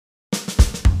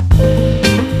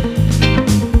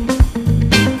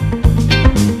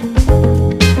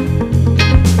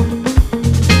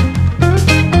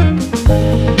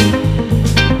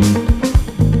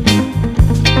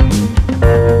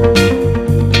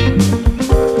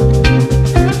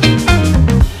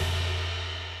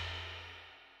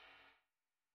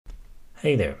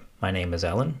Hey there, my name is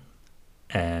Ellen,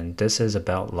 and this is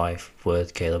About Life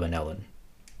with Caleb and Ellen.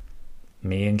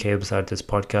 Me and Caleb started this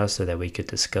podcast so that we could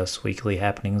discuss weekly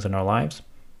happenings in our lives,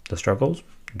 the struggles,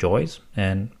 joys,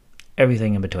 and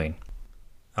everything in between.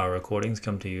 Our recordings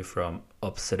come to you from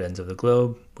opposite ends of the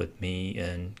globe, with me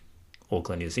in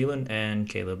Auckland, New Zealand, and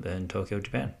Caleb in Tokyo,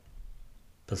 Japan.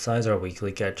 Besides our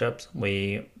weekly catch-ups,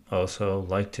 we also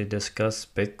like to discuss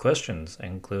big questions,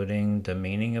 including the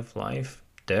meaning of life,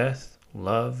 death,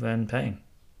 love, and pain.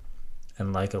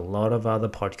 And like a lot of other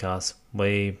podcasts,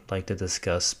 we like to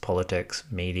discuss politics,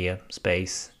 media,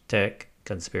 space, tech,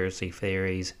 conspiracy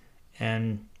theories,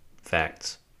 and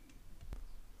facts.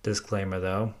 Disclaimer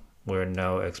though, we're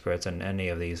no experts in any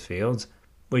of these fields.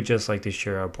 We just like to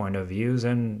share our point of views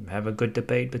and have a good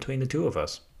debate between the two of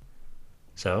us.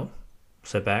 So,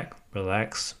 sit back,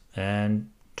 relax, and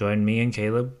join me and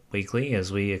Caleb weekly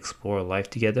as we explore life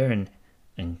together and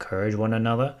encourage one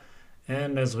another,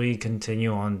 and as we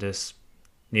continue on this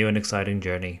new and exciting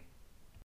journey